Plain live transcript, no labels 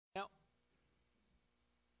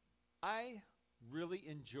I really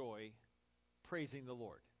enjoy praising the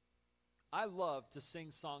Lord. I love to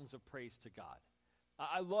sing songs of praise to God.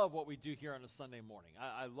 I love what we do here on a Sunday morning.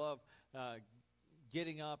 I love uh,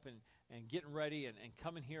 getting up and getting ready and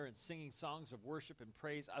coming here and singing songs of worship and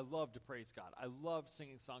praise. I love to praise God. I love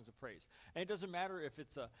singing songs of praise. And it doesn't matter if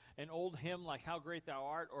it's an old hymn like How Great Thou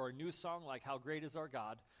Art or a new song like How Great Is Our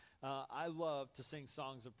God. I love to sing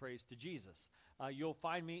songs of praise to Jesus. You'll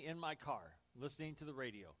find me in my car listening to the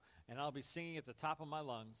radio, and I'll be singing at the top of my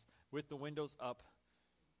lungs with the windows up.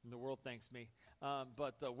 And the world thanks me.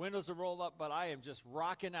 But the windows are rolled up, but I am just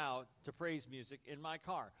rocking out to praise music in my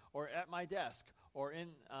car or at my desk or in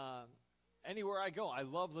anywhere I go. I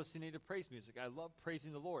love listening to praise music. I love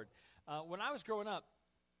praising the Lord. When I was growing up,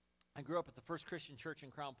 I grew up at the First Christian Church in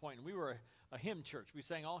Crown Point, and we were a hymn church. We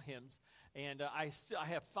sang all hymns, and I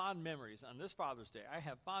have fond memories on this Father's Day. I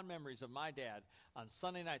have fond memories of my dad on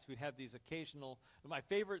Sunday nights. We'd have these occasional. My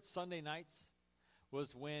favorite Sunday nights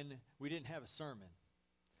was when we didn't have a sermon.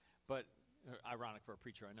 But ironic for a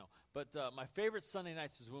preacher, I know. But my favorite Sunday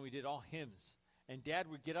nights was when we did all hymns. And Dad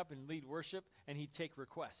would get up and lead worship, and he'd take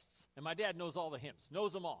requests. And my dad knows all the hymns,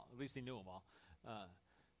 knows them all. At least he knew them all.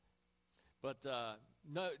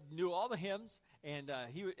 Knew all the hymns, and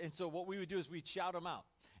so what we would do is we'd shout them out.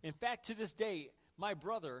 In fact, to this day, my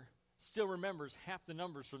brother still remembers half the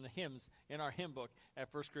numbers from the hymns in our hymn book at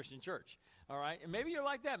First Christian Church. All right, and maybe you're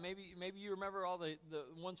like that. Maybe you remember all the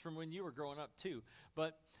ones from when you were growing up too.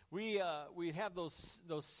 But we'd have those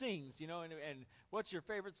sings, and what's your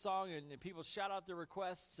favorite song? And people shout out their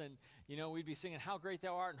requests, and we'd be singing "How Great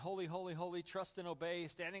Thou Art" and "Holy, Holy, Holy," "Trust and Obey,"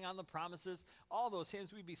 "Standing on the Promises." All those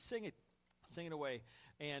hymns we'd be singing away.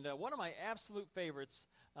 And one of my absolute favorites,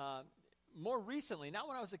 more recently, not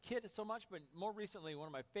when I was a kid so much, but more recently, one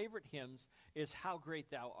of my favorite hymns is "How Great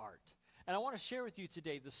Thou Art." And I want to share with you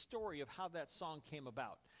today the story of how that song came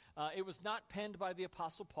about. It was not penned by the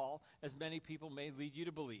Apostle Paul, as many people may lead you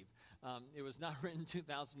to believe. It was not written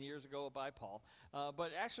 2,000 years ago by Paul.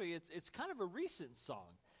 But actually, it's kind of a recent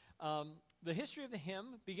song. The history of the hymn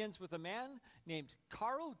begins with a man named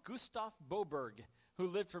Carl Gustaf Boberg, who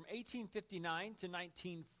lived from 1859 to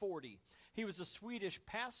 1940. He was a Swedish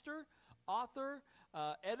pastor, author,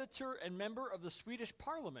 editor, and member of the Swedish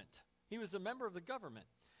Parliament. He was a member of the government.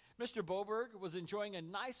 Mr. Boberg was enjoying a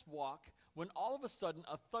nice walk when all of a sudden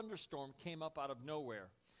a thunderstorm came up out of nowhere.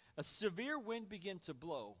 A severe wind began to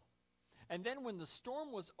blow. And then when the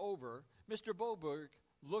storm was over, Mr. Boberg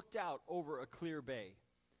looked out over a clear bay.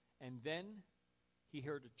 And then he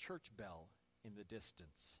heard a church bell in the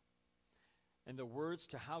distance. And the words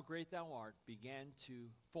to "How Great Thou Art" began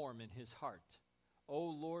to form in his heart. O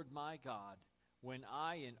Lord my God, when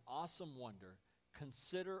I in awesome wonder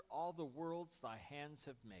consider all the worlds thy hands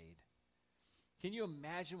have made. Can you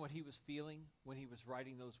imagine what he was feeling when he was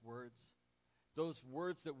writing those words? Those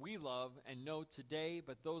words that we love and know today,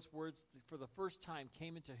 but those words that for the first time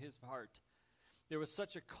came into his heart. There was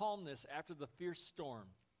such a calmness after the fierce storm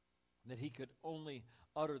that he could only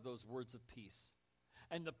utter those words of peace.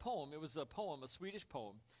 And the poem, it was a poem, a Swedish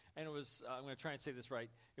poem, and it was, I'm going to try and say this right,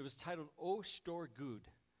 it was titled O Stor Gud.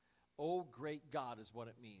 O Great God is what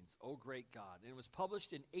it means, O Great God. And it was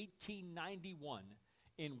published in 1891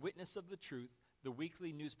 in Witness of the Truth, the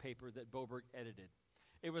weekly newspaper that Boberg edited.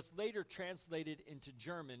 It was later translated into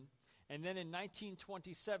German, and then in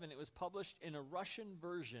 1927 it was published in a Russian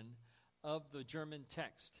version of the German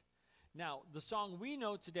text. Now, the song we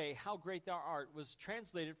know today, How Great Thou Art, was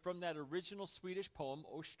translated from that original Swedish poem,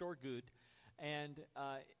 O Stor Gud, and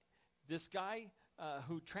this guy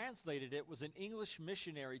who translated it was an English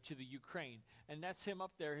missionary to the Ukraine, and that's him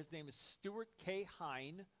up there. His name is Stuart K.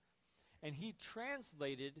 Hine, and he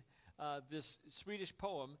translated this Swedish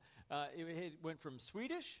poem. It went from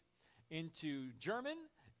Swedish into German,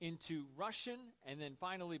 into Russian, and then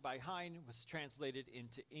finally by Hine was translated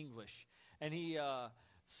into English. And he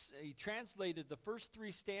translated the first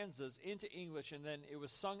three stanzas into English, and then it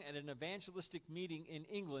was sung at an evangelistic meeting in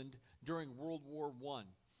England during World War I.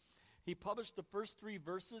 He published the first three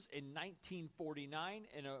verses in 1949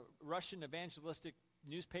 in a Russian evangelistic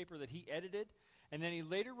newspaper that he edited, and then he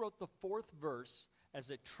later wrote the fourth verse as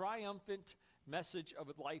a triumphant message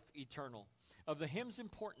of life eternal. Of the hymn's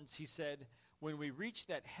importance, he said, "When we reach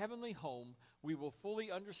that heavenly home, we will fully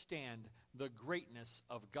understand the greatness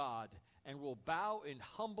of God and will bow in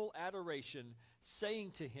humble adoration,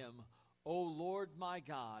 saying to him, O Lord my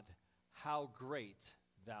God, how great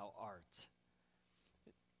thou art."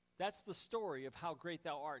 That's the story of How Great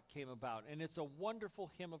Thou Art came about. And it's a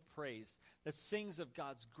wonderful hymn of praise that sings of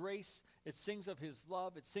God's grace. It sings of his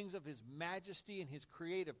love. It sings of his majesty and his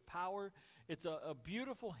creative power. It's a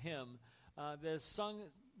beautiful hymn that is sung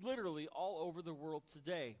literally all over the world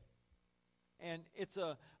today. And it's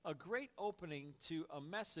a great opening to a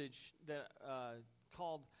message that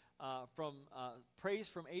called from Praise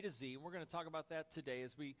from A to Z. And we're going to talk about that today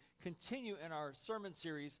as we continue in our sermon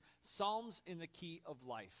series, Psalms in the Key of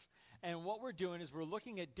Life. And what we're doing is we're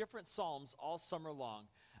looking at different psalms all summer long.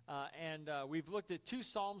 We've looked at 2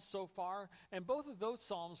 psalms so far, and both of those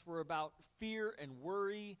psalms were about fear and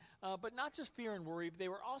worry, but not just fear and worry, but they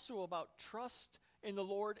were also about trust in the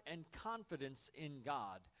Lord and confidence in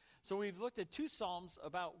God. So we've looked at 2 psalms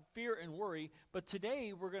about fear and worry, but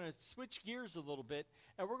today we're going to switch gears a little bit,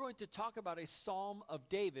 and we're going to talk about a psalm of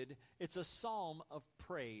David. It's a psalm of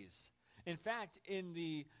praise. In fact, in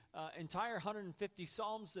the entire 150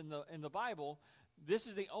 psalms in the Bible, this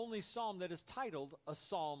is the only psalm that is titled a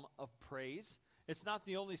psalm of praise. It's not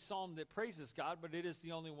the only psalm that praises God, but it is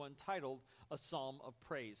the only one titled a psalm of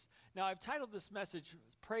praise. Now, I've titled this message,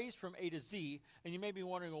 Praise from A to Z, and you may be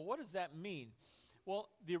wondering, well, what does that mean? Well,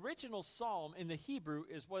 the original psalm in the Hebrew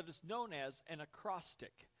is what is known as an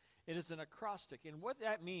acrostic. It is an acrostic, and what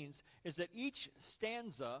that means is that each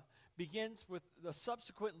stanza begins with the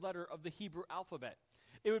subsequent letter of the Hebrew alphabet.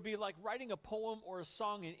 It would be like writing a poem or a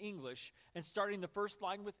song in English and starting the first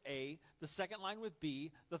line with A, the second line with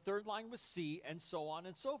B, the third line with C, and so on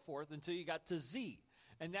and so forth until you got to Z.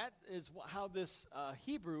 And that is how this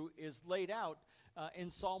Hebrew is laid out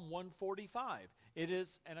in Psalm 145. It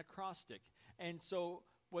is an acrostic. And so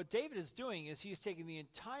what David is doing is he's taking the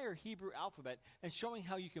entire Hebrew alphabet and showing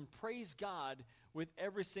how you can praise God with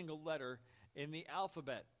every single letter in the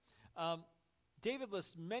alphabet. David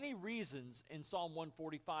lists many reasons in Psalm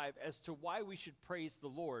 145 as to why we should praise the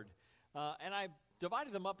Lord. And I've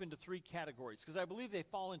divided them up into 3 categories because I believe they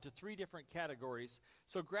fall into 3 different categories.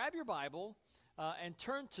 So grab your Bible and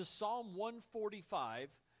turn to Psalm 145.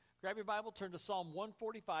 Grab your Bible, turn to Psalm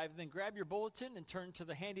 145, and then grab your bulletin and turn to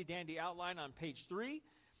the handy-dandy outline on page 3.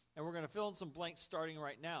 And we're going to fill in some blanks starting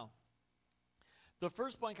right now. The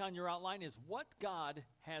first blank on your outline is what God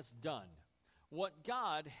has done. What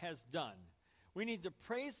God has done. We need to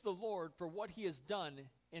praise the Lord for what he has done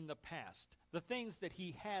in the past, the things that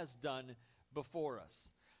he has done before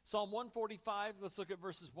us. Psalm 145, let's look at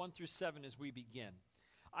verses 1 through 7 as we begin.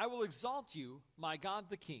 I will exalt you, my God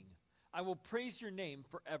the King. I will praise your name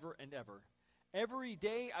forever and ever. Every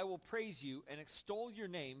day I will praise you and extol your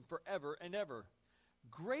name forever and ever.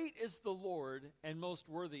 Great is the Lord and most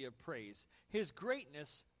worthy of praise. His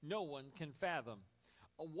greatness no one can fathom.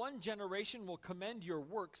 One generation will commend your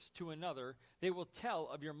works to another. They will tell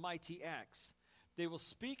of your mighty acts. They will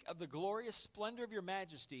speak of the glorious splendor of your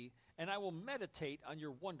majesty, and I will meditate on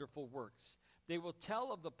your wonderful works. They will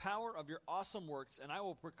tell of the power of your awesome works, and I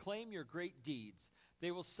will proclaim your great deeds.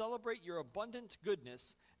 They will celebrate your abundant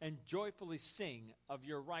goodness and joyfully sing of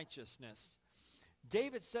your righteousness.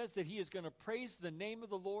 David says that he is going to praise the name of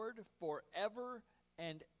the Lord forever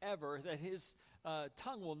and ever, that his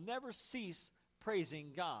tongue will never cease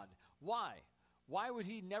praising God. Why? Why would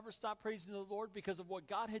he never stop praising the Lord? Because of what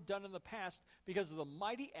God had done in the past, because of the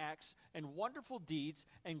mighty acts and wonderful deeds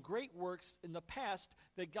and great works in the past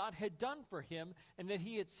that God had done for him and that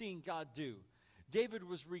he had seen God do. David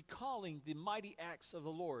was recalling the mighty acts of the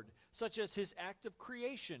Lord, such as his act of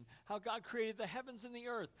creation, how God created the heavens and the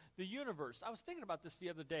earth, the universe. I was thinking about this the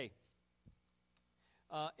other day.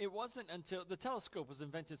 It wasn't until the telescope was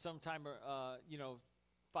invented sometime,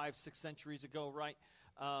 5-6 centuries ago, right?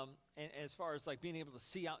 And as far as like being able to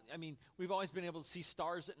see out, I mean, we've always been able to see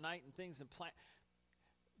stars at night and things. And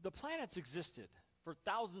the planets existed for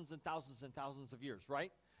thousands and thousands and thousands of years,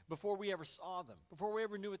 right? Before we ever saw them, before we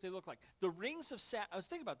ever knew what they looked like. The rings of Saturn, I was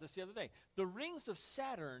thinking about this the other day. The rings of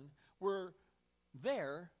Saturn were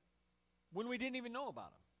there when we didn't even know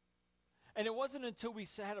about them. And it wasn't until we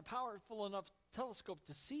had a powerful enough telescope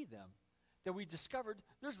to see them that we discovered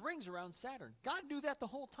there's rings around Saturn. God knew that the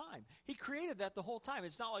whole time. He created that the whole time.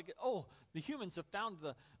 It's not like, the humans have found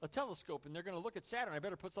a telescope and they're going to look at Saturn. I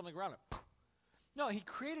better put something around it. No, he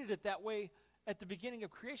created it that way at the beginning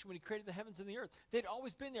of creation when he created the heavens and the earth. They'd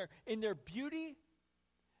always been there in their beauty,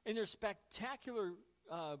 in their spectacular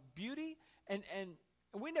beauty, and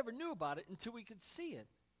we never knew about it until we could see it.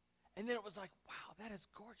 And then it was like, wow, that is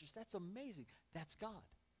gorgeous. That's amazing. That's God.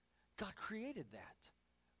 God created that.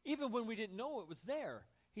 Even when we didn't know it was there,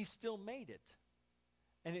 he still made it.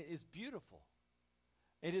 And it is beautiful.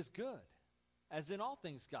 It is good, as in all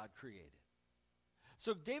things God created.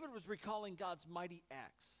 So David was recalling God's mighty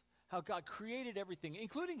acts, how God created everything,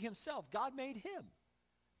 including himself. God made him.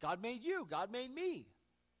 God made you. God made me.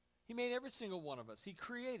 He made every single one of us. He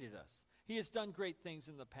created us. He has done great things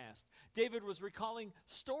in the past. David was recalling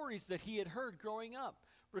stories that he had heard growing up.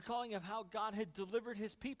 recalling of how God had delivered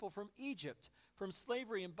his people from Egypt, from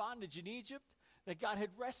slavery and bondage in Egypt, that God had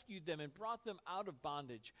rescued them and brought them out of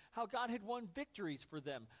bondage, how God had won victories for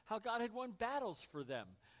them, how God had won battles for them.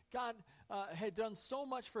 God had done so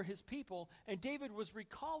much for his people, and David was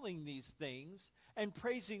recalling these things and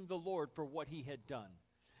praising the Lord for what he had done.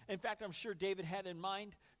 In fact, I'm sure David had in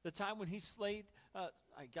mind the time when he slayed,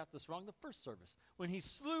 I got this wrong, the first service, when he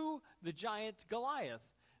slew the giant Goliath.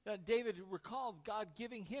 David recalled God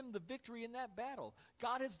giving him the victory in that battle.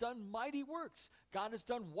 God has done mighty works. God has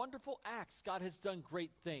done wonderful acts. God has done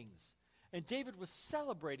great things. And David was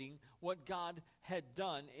celebrating what God had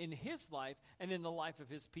done in his life and in the life of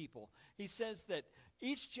his people. He says that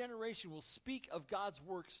each generation will speak of God's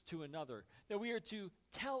works to another, that we are to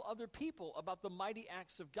tell other people about the mighty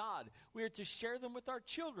acts of God. We are to share them with our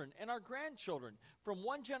children and our grandchildren from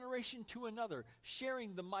one generation to another,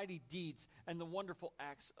 sharing the mighty deeds and the wonderful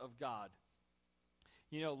acts of God.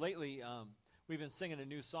 You know, lately we've been singing a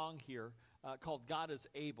new song here called God is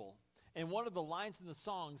Able. And one of the lines in the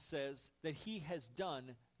song says that he has done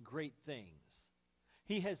great things.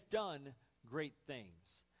 He has done great things.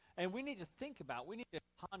 And we need to think about, we need to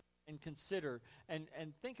ponder and consider and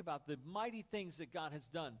think about the mighty things that God has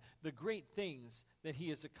done, the great things that he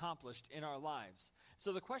has accomplished in our lives.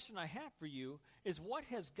 So the question I have for you is, what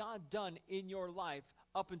has God done in your life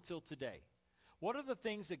up until today? What are the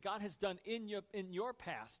things that God has done in your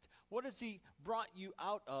past? What has he brought you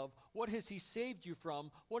out of? What has he saved you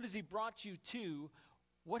from? What has he brought you to?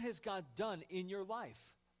 What has God done in your life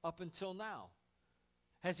up until now?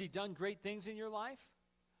 Has he done great things in your life?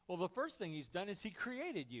 Well, the first thing he's done is he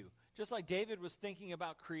created you. Just like David was thinking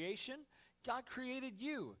about creation, God created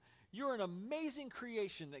you. You're an amazing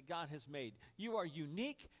creation that God has made. You are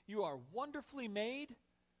unique. You are wonderfully made.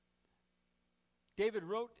 David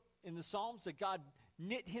wrote in the Psalms that God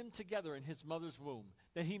knit him together in his mother's womb,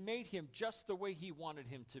 that he made him just the way he wanted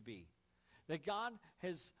him to be, that God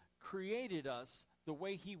has created us the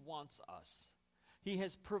way he wants us. He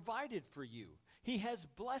has provided for you. He has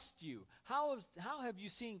blessed you. How have you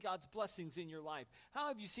seen God's blessings in your life? How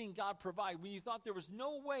have you seen God provide when you thought there was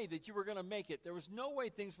no way that you were going to make it? There was no way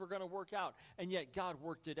things were going to work out, and yet God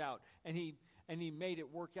worked it out, and he made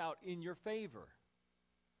it work out in your favor.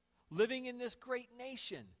 Living in this great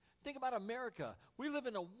nation. Think about America. We live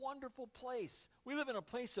in a wonderful place. We live in a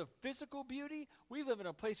place of physical beauty. We live in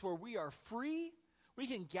a place where we are free. We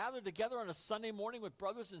can gather together on a Sunday morning with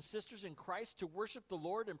brothers and sisters in Christ to worship the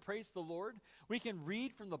Lord and praise the Lord. We can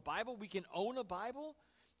read from the Bible. We can own a Bible.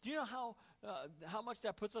 Do you know how much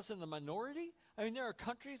that puts us in the minority? I mean, there are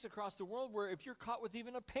countries across the world where if you're caught with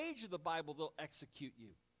even a page of the Bible, they'll execute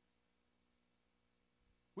you.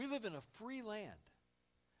 We live in a free land,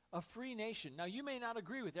 a free nation. Now, you may not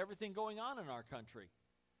agree with everything going on in our country,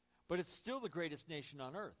 but it's still the greatest nation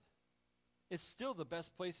on earth. It's still the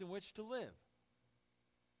best place in which to live.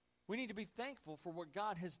 We need to be thankful for what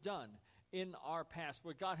God has done in our past,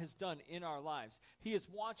 what God has done in our lives. He has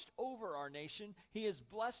watched over our nation. He has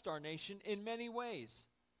blessed our nation in many ways.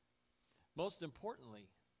 Most importantly,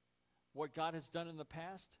 what God has done in the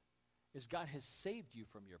past is God has saved you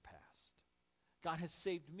from your past. God has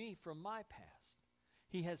saved me from my past.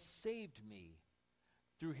 He has saved me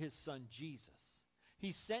through his Son Jesus.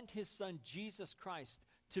 He sent his Son Jesus Christ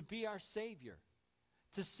to be our Savior,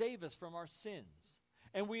 to save us from our sins.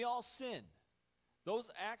 And we all sin.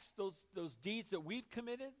 Those acts, those deeds that we've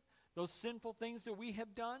committed, those sinful things that we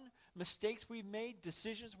have done, mistakes we've made,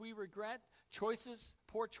 decisions we regret, choices,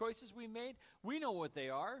 poor choices we made, we know what they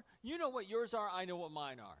are. You know what yours are, I know what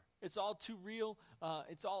mine are. It's all too real.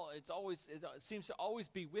 It seems to always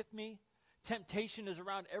be with me. Temptation is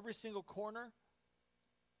around every single corner.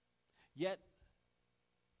 Yet,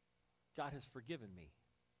 God has forgiven me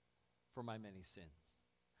for my many sins.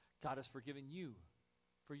 God has forgiven you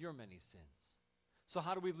for your many sins. So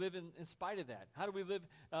how do we live in spite of that? How do we live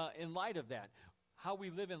in light of that? How we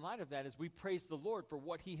live in light of that is we praise the Lord for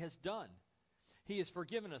what he has done. He has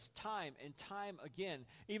forgiven us time and time again,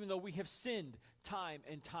 even though we have sinned time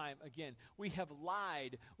and time again. We have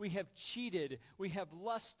lied. We have cheated. We have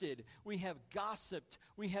lusted. We have gossiped.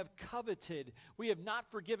 We have coveted. We have not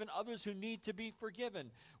forgiven others who need to be forgiven.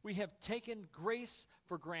 We have taken grace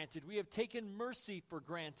for granted. We have taken mercy for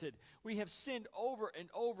granted. We have sinned over and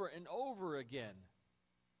over and over again.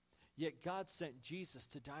 Yet God sent Jesus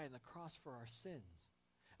to die on the cross for our sins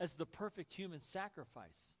as the perfect human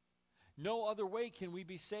sacrifice. No other way can we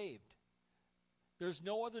be saved There's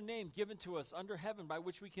no other name given to us under heaven by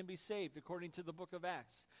which we can be saved, according to the book of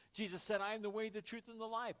Acts. Jesus said, I am the way, the truth, and the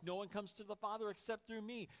life. No one comes to the Father except through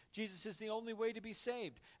me. Jesus is the only way to be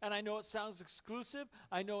saved. And I know it sounds exclusive.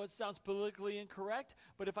 I know it sounds politically incorrect.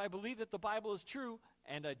 But if I believe that the Bible is true,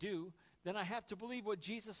 and I do, then I have to believe what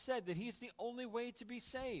Jesus said, that he's the only way to be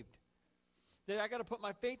saved. That I got to put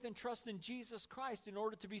my faith and trust in Jesus Christ in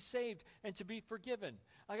order to be saved and to be forgiven.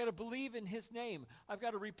 I got to believe in his name. I've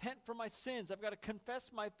got to repent for my sins. I've got to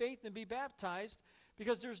confess my faith and be baptized,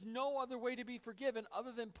 because there's no other way to be forgiven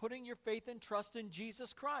other than putting your faith and trust in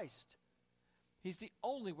Jesus Christ. He's the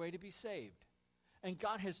only way to be saved. And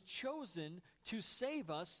God has chosen to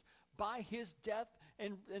save us by his death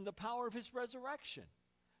and the power of his resurrection.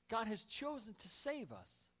 God has chosen to save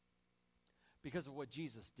us because of what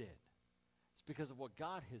Jesus did. It's because of what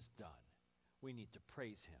God has done. We need to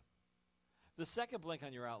praise him. The second blank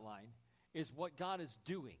on your outline is what God is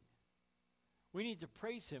doing. We need to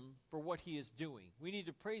praise him for what he is doing. We need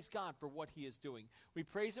to praise God for what he is doing. We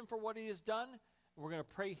praise him for what he has done, and we're going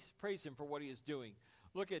to praise him for what he is doing.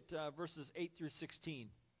 Look at verses 8 through 16.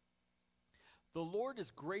 The Lord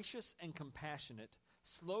is gracious and compassionate,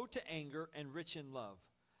 slow to anger and rich in love.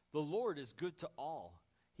 The Lord is good to all.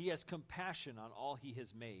 He has compassion on all he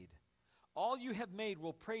has made. All you have made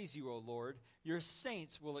will praise you, O Lord. Your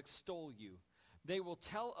saints will extol you. They will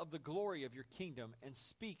tell of the glory of your kingdom and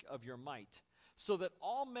speak of your might, so that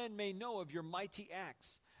all men may know of your mighty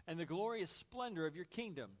acts and the glorious splendor of your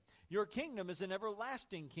kingdom. Your kingdom is an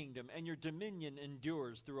everlasting kingdom, and your dominion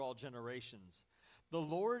endures through all generations. The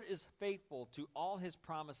Lord is faithful to all his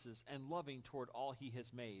promises and loving toward all he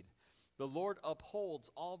has made. The Lord upholds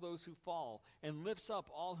all those who fall and lifts up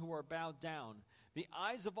all who are bowed down. The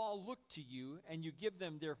eyes of all look to you, and you give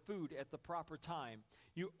them their food at the proper time.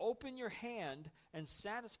 You open your hand and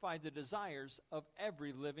satisfy the desires of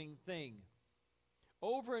every living thing.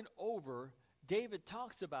 Over and over, David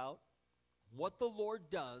talks about what the Lord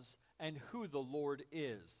does and who the Lord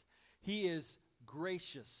is. He is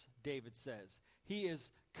gracious, David says. He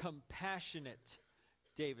is compassionate,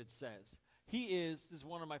 David says. This is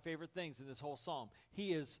one of my favorite things in this whole psalm,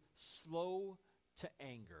 he is slow to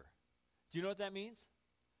anger. Do you know what that means?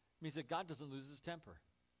 It means that God doesn't lose his temper.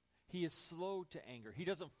 He is slow to anger. He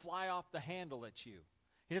doesn't fly off the handle at you.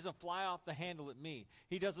 He doesn't fly off the handle at me.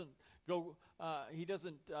 He doesn't go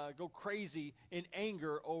crazy in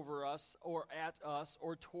anger over us or at us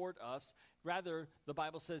or toward us. Rather, the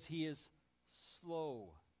Bible says he is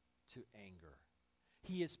slow to anger.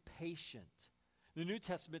 He is patient. The New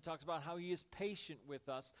Testament talks about how he is patient with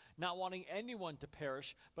us, not wanting anyone to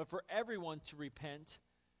perish, but for everyone to repent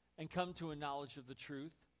and come to a knowledge of the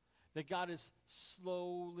truth. That God is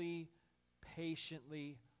slowly,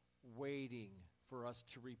 patiently waiting for us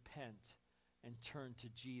to repent and turn to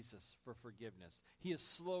Jesus for forgiveness. He is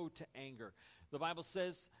slow to anger. The Bible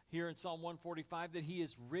says here in Psalm 145 that he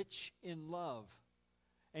is rich in love,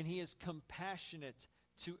 and he is compassionate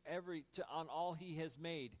on all he has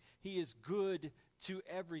made. He is good to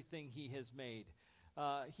everything he has made.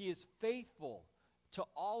 He is faithful to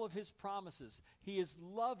all of his promises. He is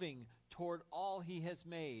loving toward all he has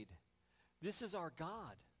made. This is our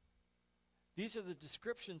God. These are the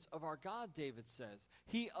descriptions of our God, David says.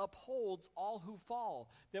 He upholds all who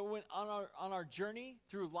fall. That when on our journey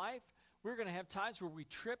through life, we're going to have times where we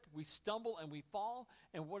trip, we stumble, and we fall.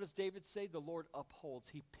 And what does David say? The Lord upholds.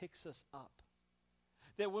 He picks us up.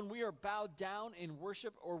 That when we are bowed down in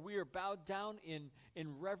worship, or we are bowed down in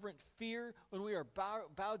reverent fear, when we are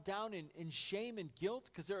bowed down in shame and guilt,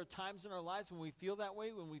 because there are times in our lives when we feel that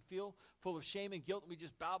way, when we feel full of shame and guilt, and we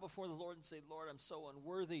just bow before the Lord and say, Lord, I'm so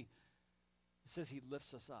unworthy. It says he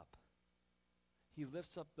lifts us up. He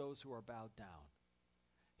lifts up those who are bowed down.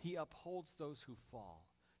 He upholds those who fall.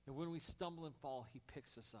 And when we stumble and fall, he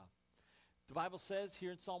picks us up. The Bible says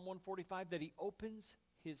here in Psalm 145 that he opens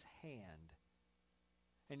his hand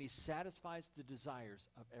and he satisfies the desires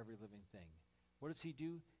of every living thing. What does he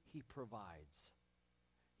do? He provides.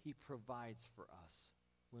 He provides for us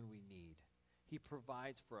when we need. He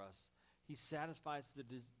provides for us. He satisfies the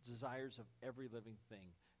desires of every living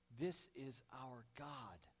thing. This is our God.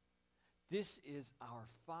 This is our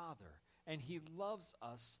Father. And he loves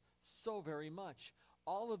us so very much.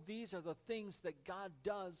 All of these are the things that God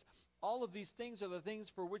does. All of these things are the things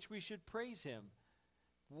for which we should praise him.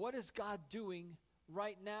 What is God doing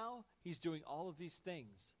right now? He's doing all of these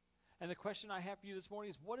things. And the question I have for you this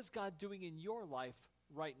morning is, what is God doing in your life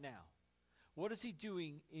right now? What is he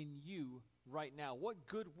doing in you right now? What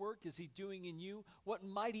good work is he doing in you? What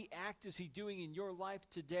mighty act is he doing in your life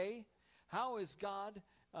today? How is God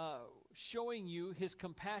showing you his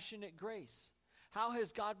compassionate grace? How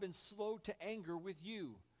has God been slow to anger with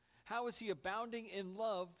you? How is he abounding in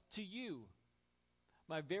love to you?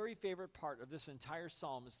 My very favorite part of this entire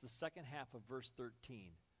psalm is the second half of verse 13.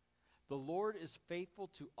 The Lord is faithful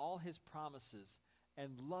to all his promises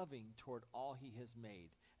and loving toward all he has made.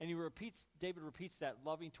 And David repeats that,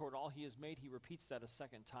 loving toward all he has made. He repeats that a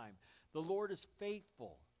second time. The Lord is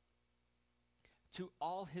faithful to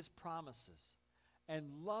all his promises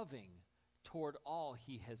and loving toward all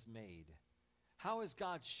he has made. How has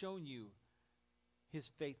God shown you his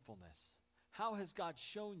faithfulness? How has God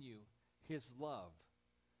shown you his love?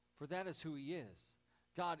 For that is who he is.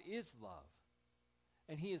 God is love,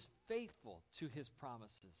 and he is faithful to his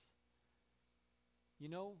promises. You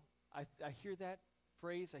know, I hear that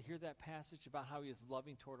phrase, I hear that passage about how he is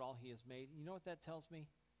loving toward all he has made. You know what that tells me?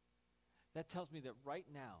 That tells me that right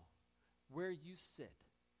now, where you sit,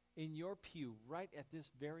 in your pew, right at this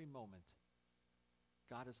very moment,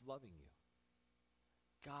 God is loving you.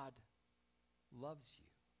 God loves you.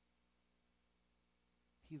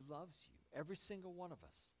 He loves you. Every single one of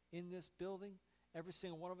us in this building, every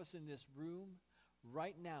single one of us in this room,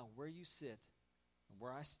 right now, where you sit and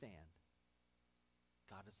where I stand,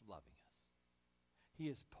 God is loving us. He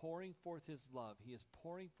is pouring forth his love. He is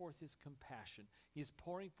pouring forth his compassion. He is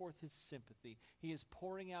pouring forth his sympathy. He is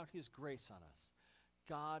pouring out his grace on us.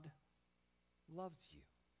 God loves you.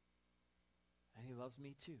 And he loves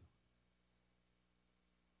me too.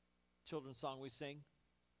 Children's song we sing,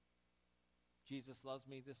 Jesus loves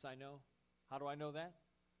me, this I know. How do I know that?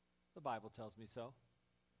 The Bible tells me so.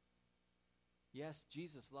 Yes,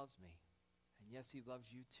 Jesus loves me. And yes, he loves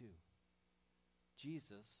you too.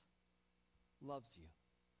 Jesus loves you.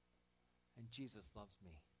 And Jesus loves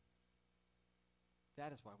me.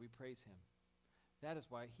 That is why we praise him. That is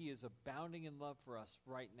why he is abounding in love for us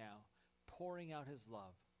right now, pouring out his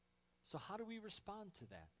love. So how do we respond to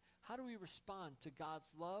that? How do we respond to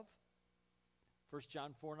God's love? 1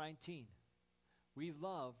 John 4:19. We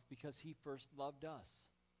love because he first loved us.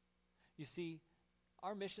 You see,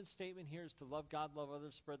 our mission statement here is to love God, love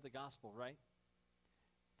others, spread the gospel, right?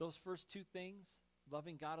 Those first two things,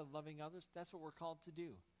 loving God and loving others, that's what we're called to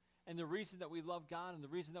do. And the reason that we love God and the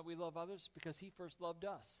reason that we love others is because he first loved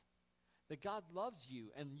us. That God loves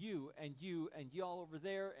you and you and you and you all over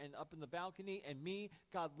there and up in the balcony and me.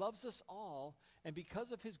 God loves us all. And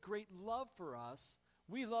because of his great love for us,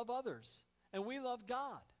 we love others. And we love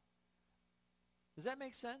God. Does that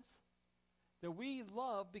make sense? That we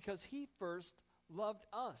love because he first loved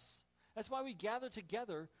us. That's why we gather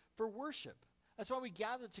together for worship. That's why we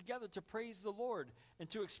gather together to praise the Lord and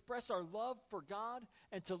to express our love for God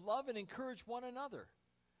and to love and encourage one another.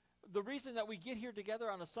 The reason that we get here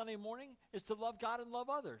together on a Sunday morning is to love God and love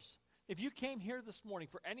others. If you came here this morning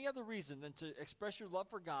for any other reason than to express your love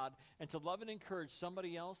for God and to love and encourage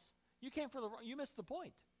somebody else, you missed the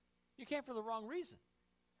point. You came for the wrong reason.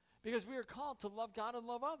 Because we are called to love God and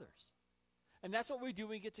love others. And that's what we do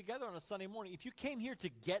when we get together on a Sunday morning. If you came here to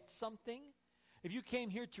get something, if you came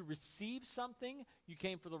here to receive something, you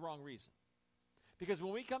came for the wrong reason. Because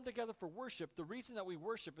when we come together for worship, the reason that we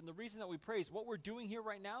worship and the reason that we praise, what we're doing here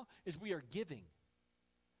right now is we are giving.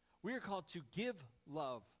 We are called to give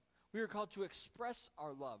love. We are called to express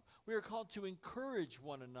our love. We are called to encourage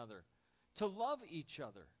one another, to love each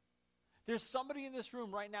other. There's somebody in this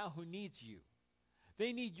room right now who needs you.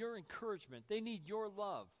 They need your encouragement. They need your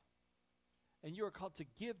love. And you are called to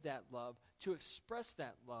give that love, to express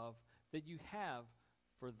that love that you have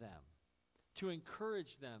for them, to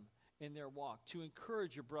encourage them in their walk, to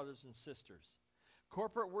encourage your brothers and sisters.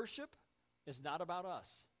 Corporate worship is not about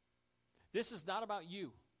us. This is not about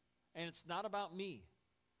you, and it's not about me.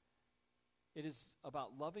 It is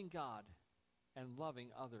about loving God and loving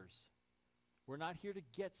others. We're not here to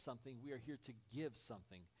get something. We are here to give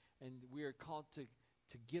something. And we are called to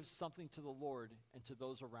give something to the Lord and to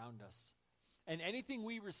those around us. And anything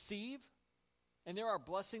we receive, and there are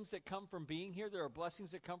blessings that come from being here, there are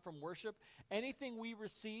blessings that come from worship, anything we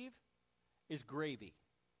receive is gravy.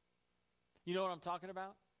 You know what I'm talking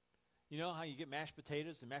about? You know how you get mashed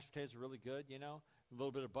potatoes, and mashed potatoes are really good, you know? A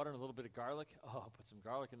little bit of butter and a little bit of garlic. Oh, put some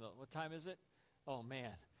garlic in the... What time is it? Oh,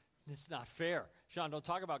 man. It's not fair. Sean, don't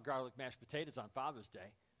talk about garlic mashed potatoes on Father's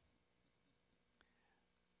Day.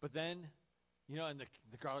 But then, you know, and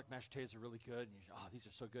the garlic mashed potatoes are really good. And oh, these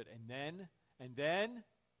are so good. And then,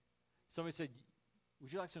 somebody said,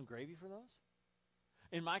 would you like some gravy for those?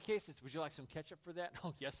 In my case, it's, would you like some ketchup for that?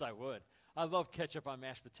 Oh, yes, I would. I love ketchup on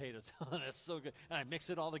mashed potatoes. That's so good. And I mix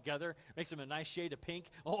it all together, makes them a nice shade of pink.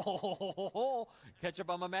 Oh, ketchup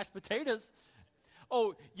on my mashed potatoes.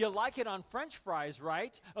 Oh, you like it on French fries,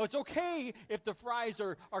 right? Oh, it's okay if the fries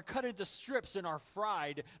are cut into strips and are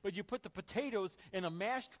fried, but you put the potatoes in a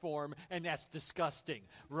mashed form, and that's disgusting.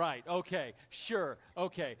 Right, okay, sure,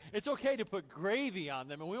 okay. It's okay to put gravy on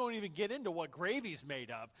them, and we won't even get into what gravy's made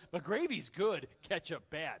of, but gravy's good, ketchup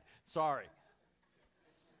bad. Sorry.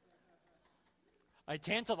 I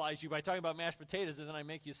tantalize you by talking about mashed potatoes, and then I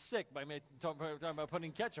make you sick by talking about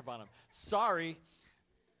putting ketchup on them. Sorry.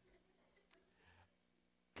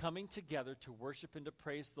 Coming together to worship and to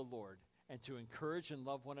praise the Lord and to encourage and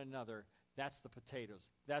love one another, that's the potatoes.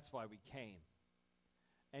 That's why we came.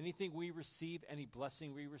 Anything we receive, any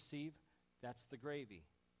blessing we receive, that's the gravy.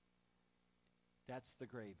 That's the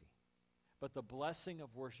gravy. But the blessing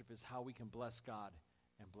of worship is how we can bless God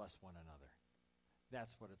and bless one another.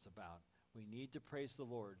 That's what it's about. We need to praise the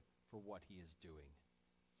Lord for what he is doing.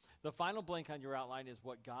 The final blank on your outline is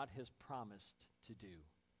what God has promised to do.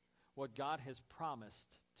 What God has promised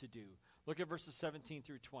to do. Look at verses 17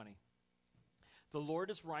 through 20. The Lord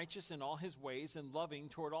is righteous in all his ways and loving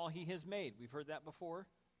toward all he has made. We've heard that before.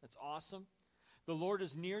 That's awesome. The Lord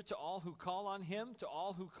is near to all who call on him, to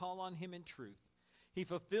all who call on him in truth. He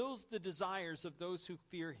fulfills the desires of those who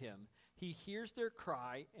fear him. He hears their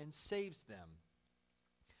cry and saves them.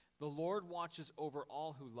 The Lord watches over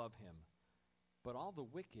all who love him, but all the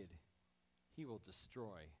wicked he will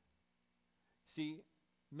destroy. See,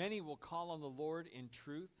 many will call on the Lord in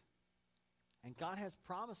truth, and God has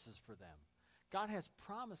promises for them. God has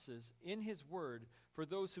promises in his word for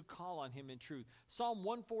those who call on him in truth. Psalm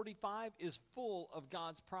 145 is full of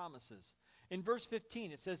God's promises. In verse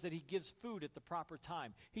 15, it says that he gives food at the proper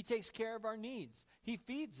time. He takes care of our needs. He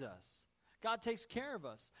feeds us. God takes care of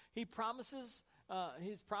us. He promises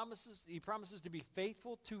to be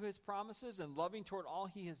faithful to his promises and loving toward all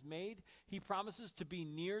he has made. He promises to be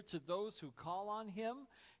near to those who call on him.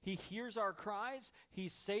 He hears our cries. He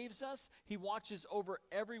saves us. He watches over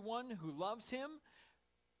everyone who loves him.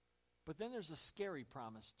 But then there's a scary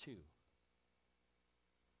promise too.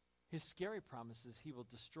 His scary promise is he will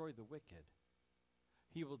destroy the wicked.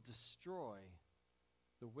 He will destroy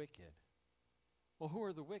the wicked. Well, who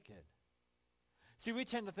are the wicked? See, we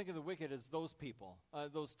tend to think of the wicked as those people,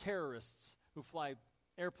 those terrorists who fly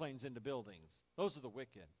airplanes into buildings. Those are the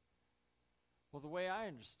wicked. Well, the way I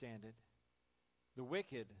understand it, the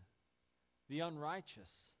wicked, the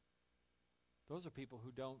unrighteous, those are people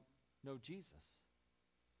who don't know Jesus.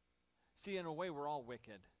 See, in a way, we're all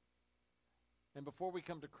wicked. And before we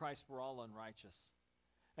come to Christ, we're all unrighteous.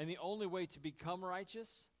 And the only way to become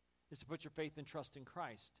righteous is to put your faith and trust in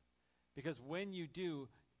Christ. Because when you do,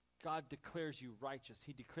 God declares you righteous.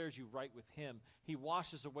 He declares you right with him. He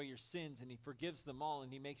washes away your sins and he forgives them all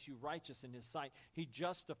and he makes you righteous in his sight. He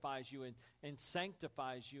justifies you and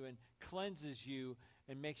sanctifies you and cleanses you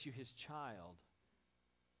and makes you his child.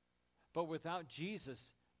 But without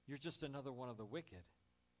Jesus, you're just another one of the wicked.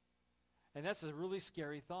 And that's a really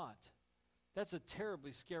scary thought. That's a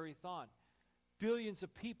terribly scary thought. Billions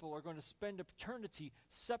of people are going to spend eternity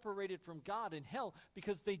separated from God in hell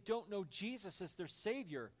because they don't know Jesus as their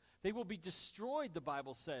Savior. They will be destroyed, the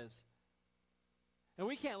Bible says. And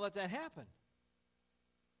we can't let that happen.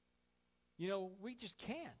 You know, we just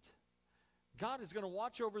can't. God is going to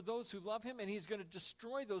watch over those who love him, and he's going to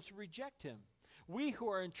destroy those who reject him. We who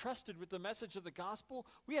are entrusted with the message of the gospel,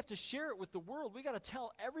 we have to share it with the world. We got to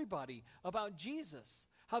tell everybody about Jesus,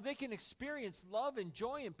 how they can experience love and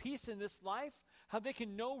joy and peace in this life, how they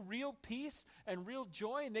can know real peace and real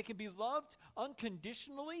joy, and they can be loved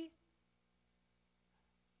unconditionally.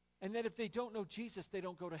 And that if they don't know Jesus, they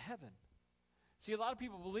don't go to heaven. See, a lot of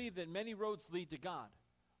people believe that many roads lead to God.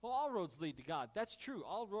 Well, all roads lead to God. That's true.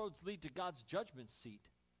 All roads lead to God's judgment seat.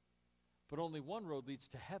 But only one road leads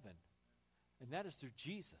to heaven, and that is through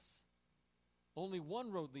Jesus. Only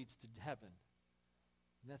one road leads to heaven,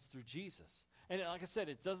 and that's through Jesus. And like I said,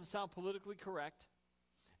 it doesn't sound politically correct,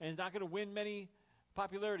 and it's not going to win many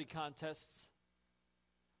popularity contests,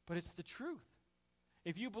 but it's the truth.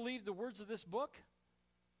 If you believe the words of this book,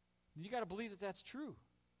 you got to believe that that's true.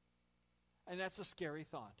 And that's a scary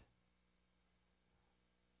thought.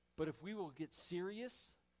 But if we will get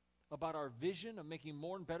serious about our vision of making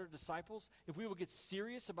more and better disciples, if we will get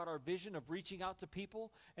serious about our vision of reaching out to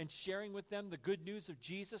people and sharing with them the good news of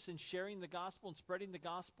Jesus and sharing the gospel and spreading the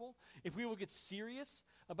gospel, if we will get serious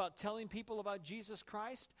about telling people about Jesus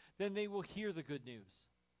Christ, then they will hear the good news.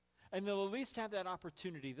 And they'll at least have that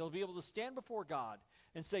opportunity. They'll be able to stand before God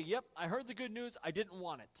and say, yep, I heard the good news, I didn't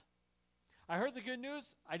want it. I heard the good news,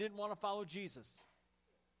 I didn't want to follow Jesus.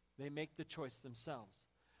 They make the choice themselves.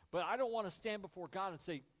 But I don't want to stand before God and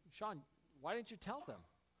say, Sean, why didn't you tell them?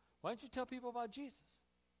 Why didn't you tell people about Jesus?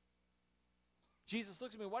 Jesus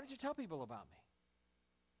looks at me, why did you tell people about me?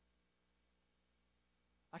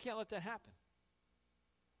 I can't let that happen.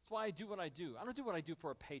 That's why I do what I do. I don't do what I do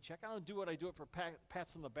for a paycheck. I don't do what I do it for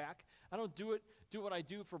pats on the back. I don't do what I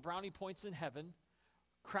do for brownie points in heaven,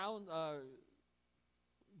 crown,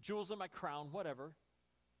 jewels in my crown, whatever.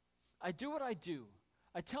 I do what I do.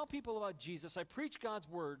 I tell people about Jesus. I preach God's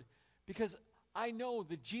word because I know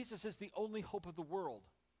that Jesus is the only hope of the world.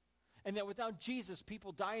 And that without Jesus,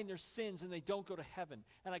 people die in their sins and they don't go to heaven.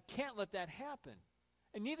 And I can't let that happen.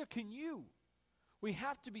 And neither can you. We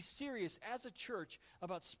have to be serious as a church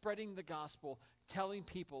about spreading the gospel, telling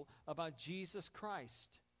people about Jesus Christ,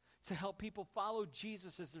 to help people follow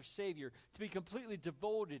Jesus as their Savior, to be completely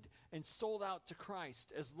devoted and sold out to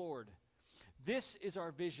Christ as Lord. This is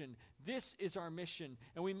our vision. This is our mission.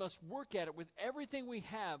 And we must work at it with everything we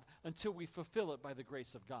have until we fulfill it by the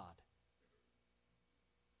grace of God.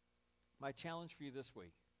 My challenge for you this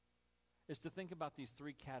week is to think about these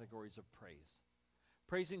three categories of praise.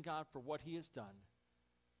 Praising God for what he has done,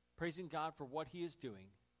 praising God for what he is doing,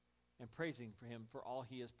 and praising for him for all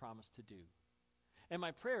he has promised to do. And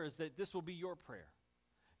my prayer is that this will be your prayer.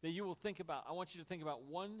 That you will think about, I want you to think about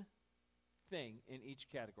one thing in each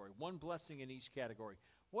category, one blessing in each category.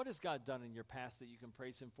 What has God done in your past that you can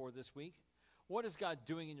praise him for this week? What is God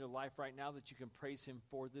doing in your life right now that you can praise him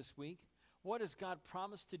for this week? What has God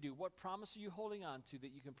promised to do? What promise are you holding on to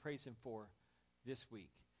that you can praise him for this week?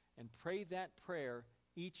 And pray that prayer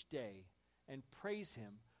each day and praise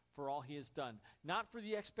him for all he has done. Not for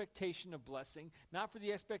the expectation of blessing, not for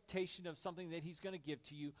the expectation of something that he's going to give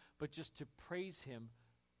to you, but just to praise him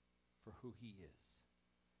for who he is.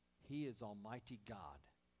 He is Almighty God,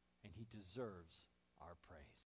 and he deserves our praise.